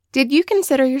Did you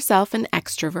consider yourself an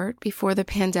extrovert before the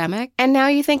pandemic, and now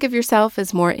you think of yourself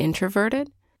as more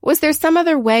introverted? Was there some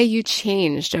other way you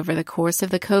changed over the course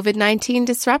of the COVID-19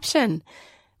 disruption,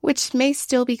 which may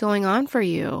still be going on for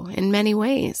you in many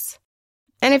ways?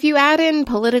 And if you add in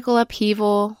political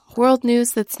upheaval, world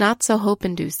news that's not so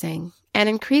hope-inducing, and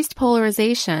increased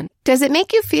polarization, does it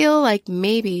make you feel like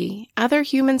maybe other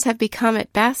humans have become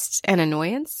at best an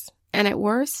annoyance, and at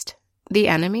worst, the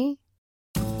enemy?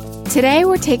 Today,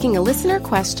 we're taking a listener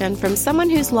question from someone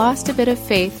who's lost a bit of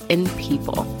faith in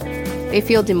people. They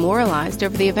feel demoralized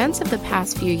over the events of the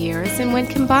past few years, and when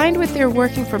combined with their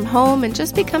working from home and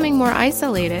just becoming more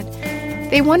isolated,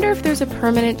 they wonder if there's a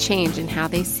permanent change in how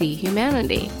they see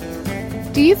humanity.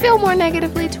 Do you feel more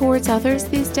negatively towards others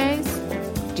these days?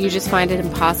 Do you just find it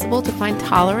impossible to find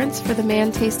tolerance for the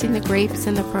man tasting the grapes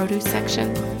in the produce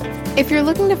section? If you're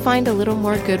looking to find a little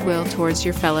more goodwill towards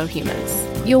your fellow humans,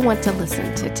 you'll want to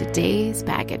listen to today's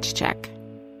Baggage Check.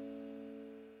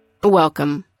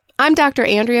 Welcome. I'm Dr.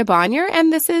 Andrea Bonnier,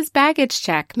 and this is Baggage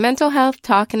Check, mental health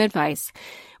talk and advice,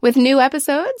 with new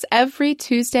episodes every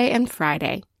Tuesday and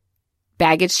Friday.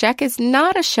 Baggage Check is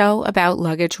not a show about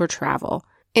luggage or travel.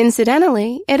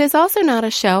 Incidentally, it is also not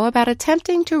a show about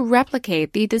attempting to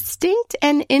replicate the distinct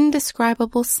and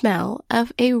indescribable smell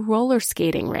of a roller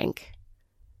skating rink.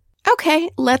 Okay,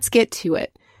 let's get to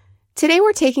it. Today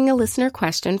we're taking a listener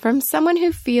question from someone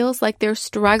who feels like they're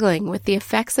struggling with the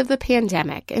effects of the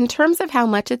pandemic in terms of how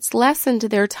much it's lessened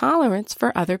their tolerance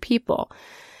for other people.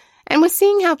 And with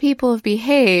seeing how people have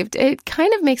behaved, it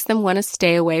kind of makes them want to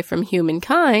stay away from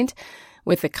humankind,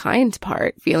 with the kind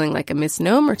part feeling like a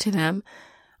misnomer to them,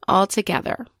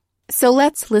 altogether. So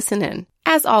let's listen in.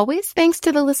 As always, thanks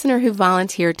to the listener who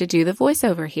volunteered to do the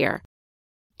voiceover here.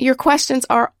 Your questions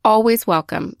are always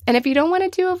welcome, and if you don't want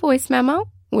to do a voice memo,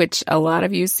 which a lot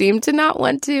of you seem to not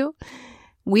want to,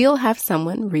 we'll have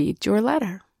someone read your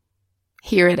letter.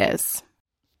 Here it is.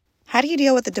 How do you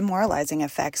deal with the demoralizing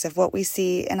effects of what we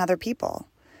see in other people?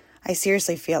 I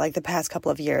seriously feel like the past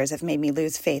couple of years have made me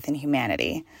lose faith in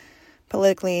humanity.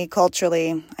 Politically,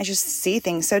 culturally, I just see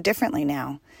things so differently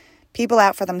now. People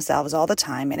out for themselves all the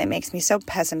time, and it makes me so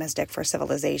pessimistic for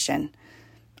civilization.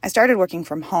 I started working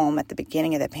from home at the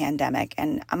beginning of the pandemic,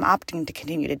 and I'm opting to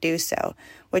continue to do so,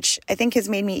 which I think has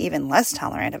made me even less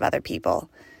tolerant of other people.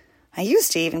 I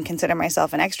used to even consider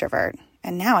myself an extrovert,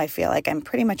 and now I feel like I'm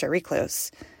pretty much a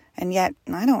recluse, and yet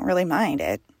I don't really mind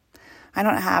it. I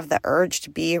don't have the urge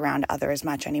to be around others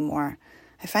much anymore.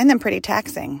 I find them pretty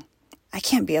taxing. I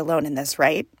can't be alone in this,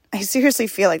 right? I seriously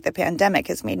feel like the pandemic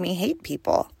has made me hate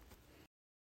people.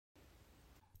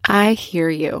 I hear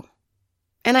you.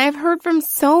 And I've heard from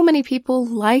so many people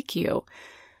like you.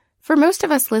 For most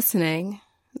of us listening,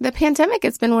 the pandemic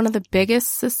has been one of the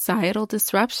biggest societal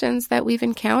disruptions that we've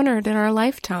encountered in our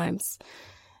lifetimes.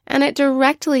 And it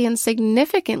directly and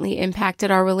significantly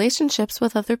impacted our relationships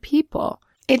with other people.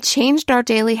 It changed our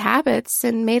daily habits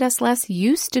and made us less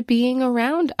used to being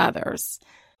around others.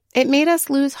 It made us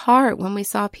lose heart when we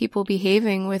saw people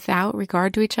behaving without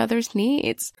regard to each other's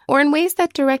needs, or in ways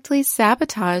that directly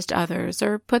sabotaged others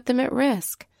or put them at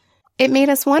risk. It made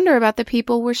us wonder about the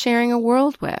people we're sharing a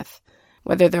world with,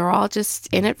 whether they're all just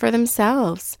in it for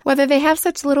themselves, whether they have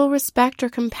such little respect or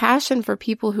compassion for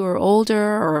people who are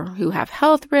older or who have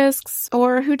health risks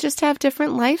or who just have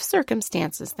different life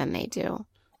circumstances than they do,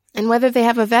 and whether they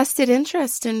have a vested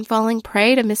interest in falling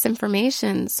prey to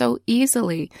misinformation so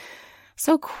easily,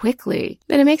 so quickly,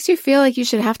 that it makes you feel like you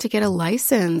should have to get a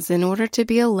license in order to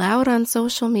be allowed on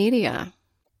social media.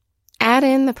 Add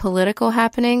in the political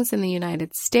happenings in the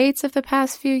United States of the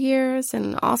past few years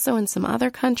and also in some other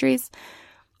countries,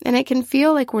 and it can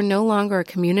feel like we're no longer a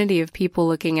community of people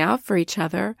looking out for each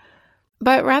other,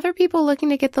 but rather people looking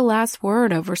to get the last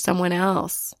word over someone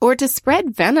else, or to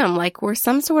spread venom like we're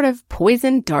some sort of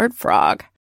poisoned dart frog.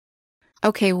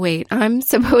 Okay, wait, I'm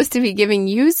supposed to be giving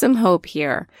you some hope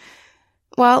here.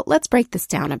 Well, let's break this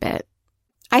down a bit.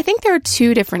 I think there are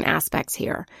two different aspects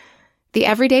here. The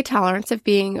everyday tolerance of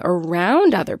being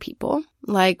around other people,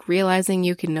 like realizing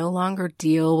you can no longer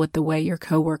deal with the way your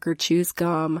coworker chews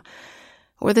gum,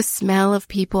 or the smell of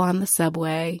people on the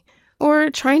subway, or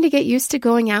trying to get used to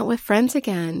going out with friends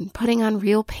again, putting on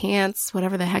real pants,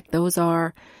 whatever the heck those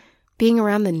are, being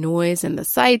around the noise and the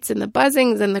sights and the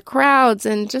buzzings and the crowds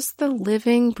and just the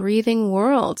living, breathing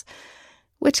world,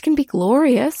 which can be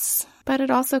glorious, but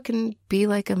it also can be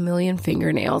like a million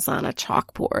fingernails on a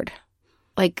chalkboard.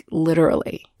 Like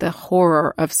literally, the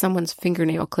horror of someone's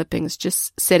fingernail clippings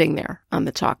just sitting there on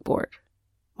the chalkboard.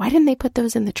 Why didn't they put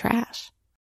those in the trash?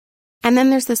 And then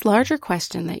there's this larger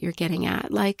question that you're getting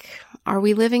at, like, are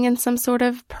we living in some sort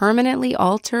of permanently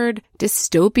altered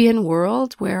dystopian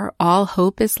world where all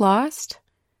hope is lost?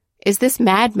 Is this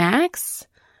Mad Max?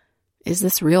 Is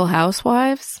this Real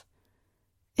Housewives?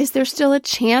 Is there still a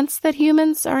chance that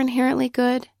humans are inherently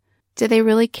good? Do they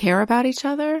really care about each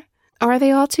other? Or are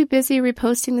they all too busy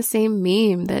reposting the same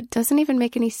meme that doesn't even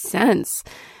make any sense?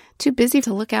 Too busy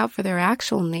to look out for their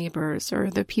actual neighbors or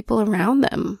the people around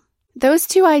them? Those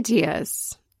two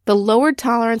ideas, the lowered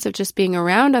tolerance of just being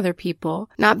around other people,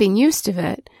 not being used to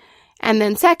it, and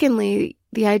then secondly,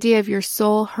 the idea of your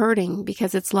soul hurting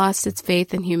because it's lost its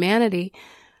faith in humanity,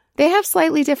 they have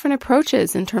slightly different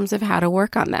approaches in terms of how to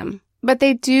work on them. But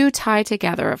they do tie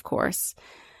together, of course.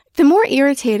 The more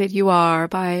irritated you are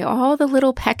by all the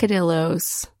little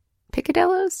peccadillos.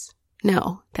 Picadillos?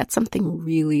 No, that's something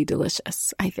really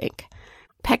delicious, I think.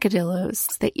 Peccadillos,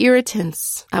 the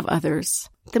irritants of others.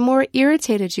 The more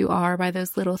irritated you are by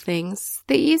those little things,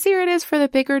 the easier it is for the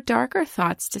bigger, darker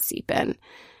thoughts to seep in.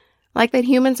 Like that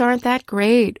humans aren't that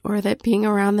great or that being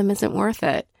around them isn't worth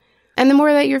it. And the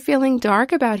more that you're feeling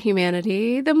dark about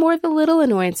humanity, the more the little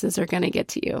annoyances are going to get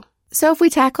to you. So if we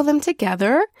tackle them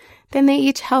together, then they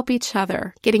each help each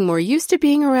other, getting more used to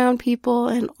being around people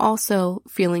and also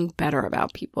feeling better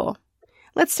about people.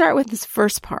 Let's start with this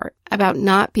first part about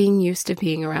not being used to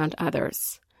being around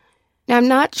others. Now, I'm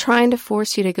not trying to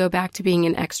force you to go back to being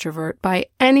an extrovert by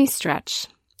any stretch.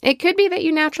 It could be that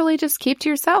you naturally just keep to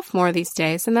yourself more these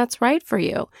days, and that's right for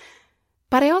you.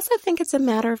 But I also think it's a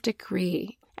matter of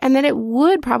degree, and that it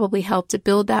would probably help to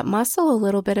build that muscle a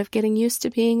little bit of getting used to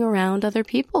being around other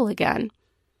people again.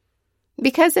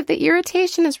 Because if the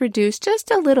irritation is reduced just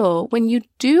a little when you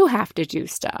do have to do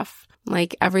stuff,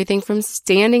 like everything from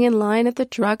standing in line at the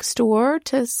drugstore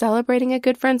to celebrating a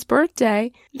good friend's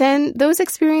birthday, then those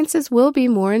experiences will be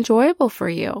more enjoyable for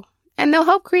you. And they'll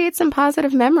help create some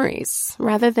positive memories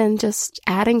rather than just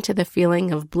adding to the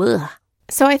feeling of bleh.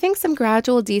 So I think some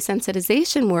gradual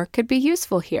desensitization work could be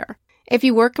useful here. If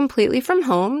you work completely from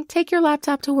home, take your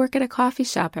laptop to work at a coffee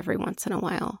shop every once in a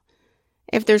while.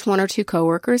 If there's one or two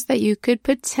coworkers that you could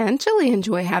potentially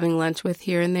enjoy having lunch with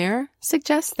here and there,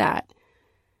 suggest that.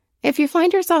 If you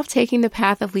find yourself taking the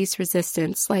path of least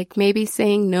resistance, like maybe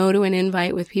saying no to an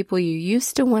invite with people you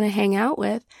used to want to hang out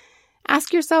with,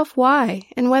 ask yourself why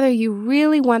and whether you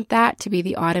really want that to be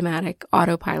the automatic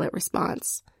autopilot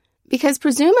response. Because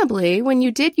presumably, when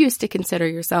you did used to consider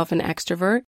yourself an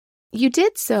extrovert, you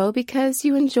did so because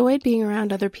you enjoyed being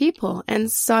around other people and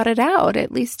sought it out,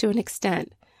 at least to an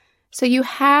extent. So you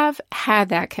have had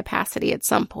that capacity at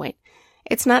some point.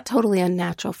 It's not totally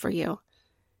unnatural for you.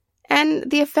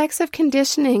 And the effects of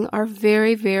conditioning are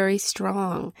very, very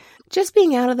strong. Just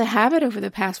being out of the habit over the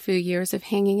past few years of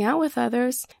hanging out with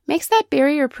others makes that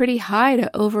barrier pretty high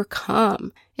to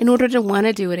overcome in order to want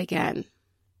to do it again.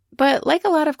 But like a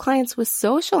lot of clients with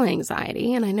social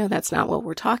anxiety, and I know that's not what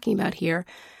we're talking about here,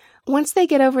 once they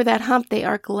get over that hump, they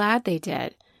are glad they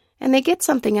did, and they get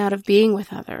something out of being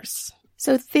with others.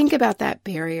 So think about that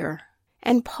barrier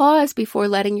and pause before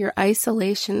letting your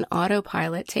isolation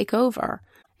autopilot take over.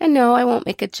 And no, I won't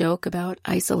make a joke about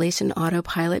Isolation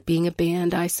Autopilot being a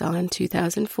band I saw in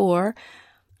 2004.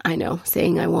 I know,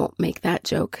 saying I won't make that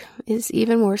joke is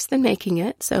even worse than making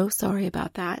it, so sorry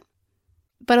about that.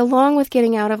 But along with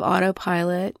getting out of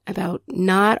autopilot, about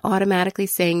not automatically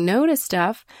saying no to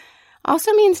stuff,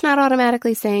 also means not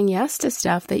automatically saying yes to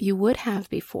stuff that you would have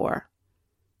before.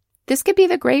 This could be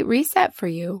the great reset for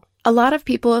you. A lot of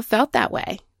people have felt that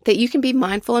way, that you can be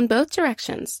mindful in both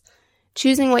directions,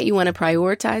 choosing what you want to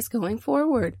prioritize going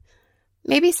forward.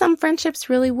 Maybe some friendships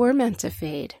really were meant to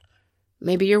fade.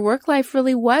 Maybe your work life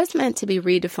really was meant to be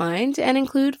redefined and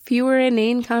include fewer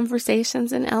inane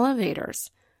conversations in elevators.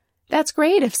 That's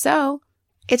great if so.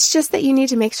 It's just that you need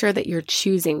to make sure that you're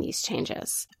choosing these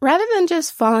changes, rather than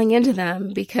just falling into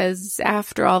them because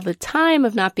after all the time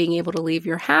of not being able to leave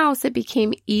your house, it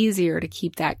became easier to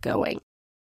keep that going.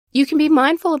 You can be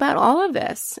mindful about all of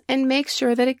this and make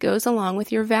sure that it goes along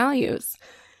with your values.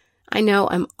 I know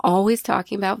I'm always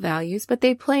talking about values, but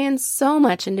they play in so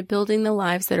much into building the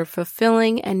lives that are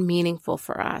fulfilling and meaningful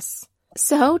for us.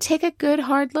 So take a good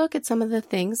hard look at some of the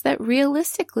things that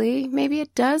realistically, maybe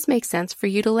it does make sense for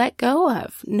you to let go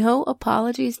of. No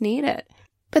apologies needed.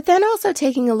 But then also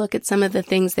taking a look at some of the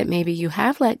things that maybe you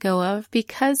have let go of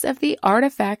because of the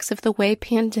artifacts of the way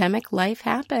pandemic life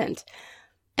happened.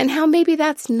 And how maybe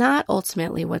that's not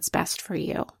ultimately what's best for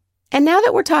you. And now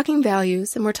that we're talking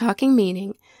values and we're talking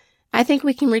meaning, I think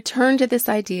we can return to this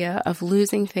idea of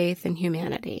losing faith in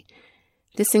humanity.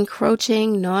 This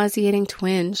encroaching, nauseating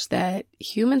twinge that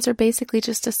humans are basically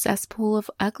just a cesspool of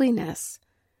ugliness.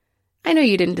 I know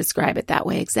you didn't describe it that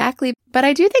way exactly, but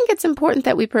I do think it's important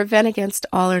that we prevent against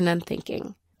all or none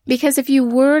thinking. Because if you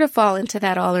were to fall into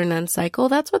that all or none cycle,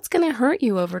 that's what's going to hurt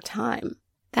you over time.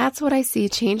 That's what I see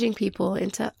changing people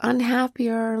into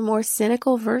unhappier, more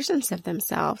cynical versions of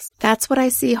themselves. That's what I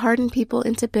see harden people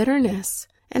into bitterness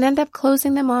and end up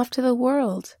closing them off to the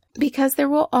world. Because there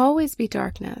will always be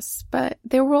darkness, but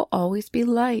there will always be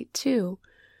light too.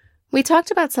 We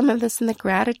talked about some of this in the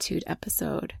gratitude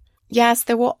episode. Yes,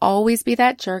 there will always be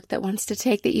that jerk that wants to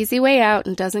take the easy way out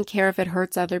and doesn't care if it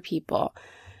hurts other people.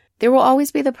 There will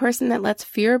always be the person that lets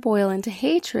fear boil into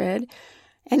hatred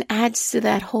and adds to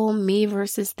that whole me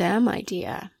versus them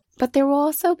idea. But there will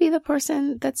also be the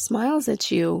person that smiles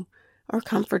at you or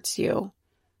comforts you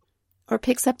or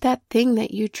picks up that thing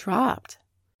that you dropped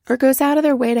or goes out of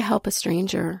their way to help a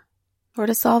stranger or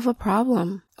to solve a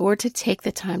problem or to take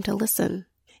the time to listen.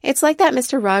 It's like that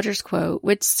Mr. Rogers quote,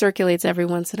 which circulates every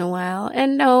once in a while.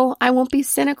 And no, I won't be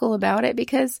cynical about it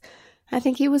because I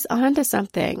think he was onto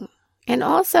something. And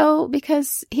also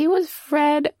because he was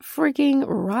Fred freaking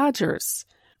Rogers.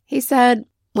 He said,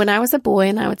 when I was a boy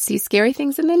and I would see scary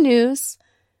things in the news,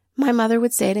 my mother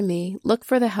would say to me, look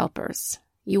for the helpers.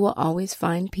 You will always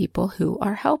find people who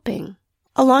are helping.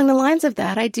 Along the lines of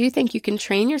that, I do think you can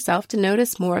train yourself to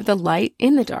notice more of the light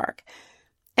in the dark.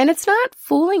 And it's not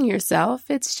fooling yourself,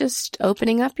 it's just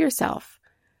opening up yourself.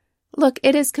 Look,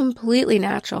 it is completely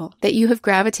natural that you have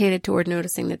gravitated toward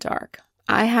noticing the dark.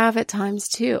 I have at times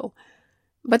too.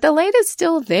 But the light is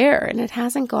still there and it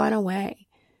hasn't gone away.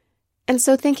 And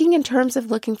so thinking in terms of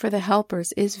looking for the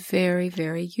helpers is very,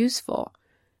 very useful.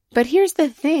 But here's the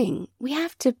thing, we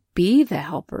have to be the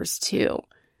helpers too.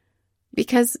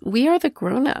 Because we are the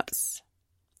grown-ups.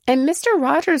 And Mr.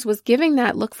 Rogers was giving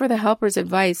that look for the helpers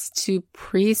advice to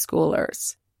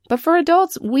preschoolers. But for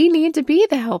adults, we need to be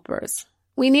the helpers.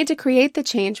 We need to create the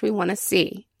change we want to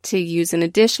see, to use an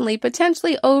additionally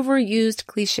potentially overused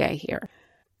cliche here.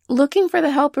 Looking for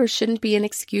the helpers shouldn't be an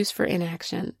excuse for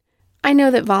inaction. I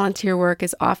know that volunteer work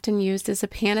is often used as a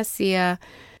panacea,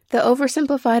 the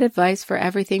oversimplified advice for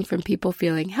everything from people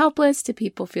feeling helpless to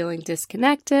people feeling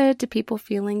disconnected to people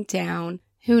feeling down.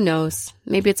 Who knows?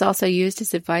 Maybe it's also used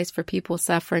as advice for people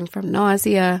suffering from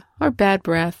nausea or bad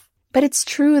breath. But it's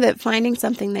true that finding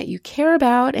something that you care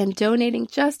about and donating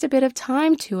just a bit of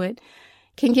time to it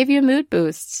can give you a mood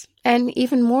boost. And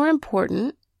even more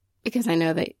important, because I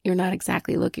know that you're not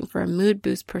exactly looking for a mood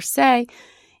boost per se,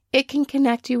 it can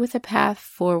connect you with a path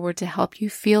forward to help you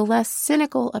feel less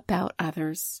cynical about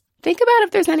others. Think about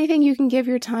if there's anything you can give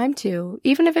your time to,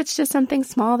 even if it's just something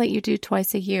small that you do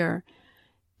twice a year.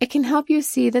 It can help you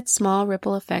see that small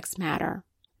ripple effects matter.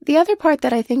 The other part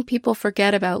that I think people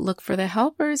forget about look for the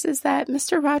helpers is that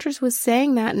Mr. Rogers was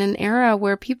saying that in an era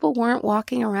where people weren't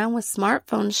walking around with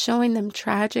smartphones showing them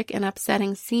tragic and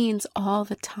upsetting scenes all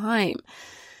the time.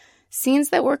 Scenes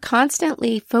that were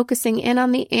constantly focusing in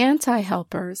on the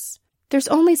anti-helpers. There's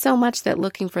only so much that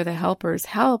looking for the helpers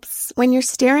helps when you're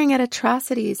staring at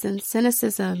atrocities and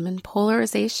cynicism and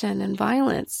polarization and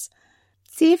violence.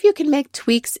 See if you can make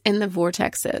tweaks in the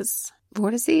vortices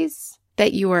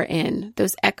that you are in,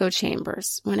 those echo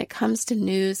chambers, when it comes to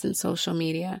news and social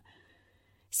media.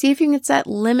 See if you can set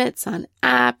limits on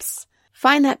apps.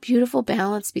 Find that beautiful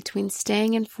balance between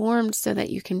staying informed so that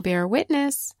you can bear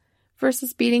witness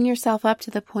versus beating yourself up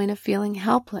to the point of feeling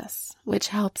helpless, which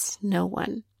helps no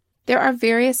one. There are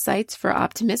various sites for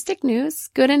optimistic news,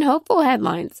 good and hopeful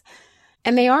headlines.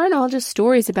 And they aren't all just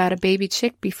stories about a baby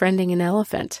chick befriending an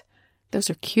elephant. Those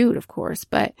are cute, of course,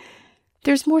 but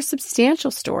there's more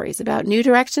substantial stories about new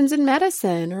directions in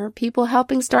medicine or people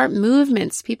helping start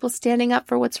movements, people standing up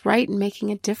for what's right and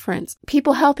making a difference,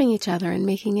 people helping each other and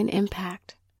making an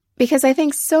impact. Because I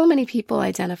think so many people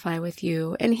identify with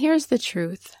you, and here's the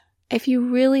truth. If you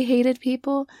really hated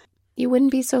people, you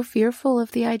wouldn't be so fearful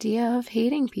of the idea of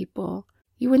hating people.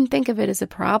 You wouldn't think of it as a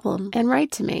problem and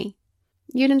write to me.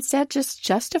 You'd instead just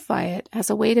justify it as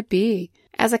a way to be,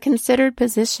 as a considered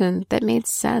position that made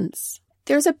sense.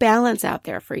 There's a balance out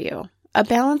there for you, a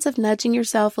balance of nudging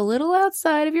yourself a little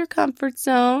outside of your comfort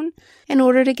zone in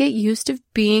order to get used to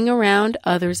being around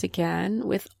others again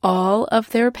with all of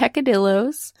their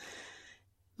peccadillos.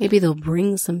 Maybe they'll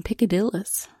bring some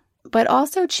picadillos. But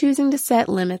also choosing to set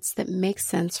limits that make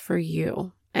sense for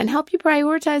you and help you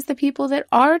prioritize the people that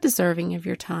are deserving of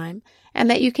your time and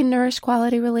that you can nourish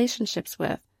quality relationships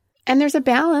with. And there's a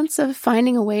balance of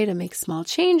finding a way to make small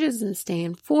changes and stay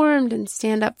informed and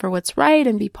stand up for what's right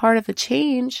and be part of a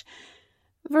change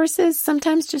versus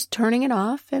sometimes just turning it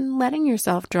off and letting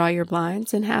yourself draw your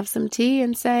blinds and have some tea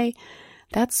and say,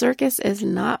 that circus is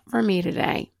not for me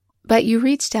today. But you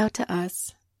reached out to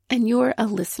us and you're a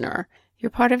listener. You're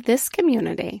part of this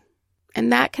community,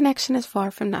 and that connection is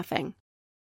far from nothing.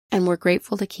 And we're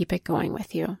grateful to keep it going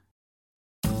with you.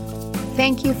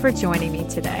 Thank you for joining me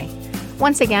today.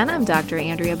 Once again, I'm Dr.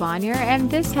 Andrea Bonnier, and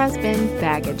this has been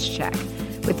Baggage Check,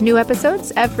 with new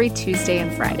episodes every Tuesday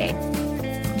and Friday.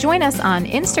 Join us on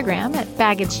Instagram at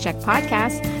Baggage Check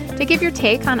Podcast to give your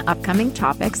take on upcoming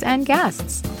topics and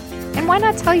guests. And why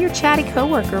not tell your chatty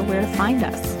coworker where to find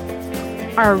us?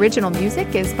 Our original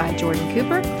music is by Jordan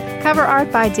Cooper, cover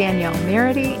art by Danielle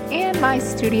Merity, and my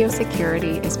studio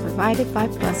security is provided by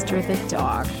Buster the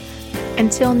dog.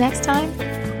 Until next time,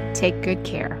 take good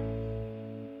care.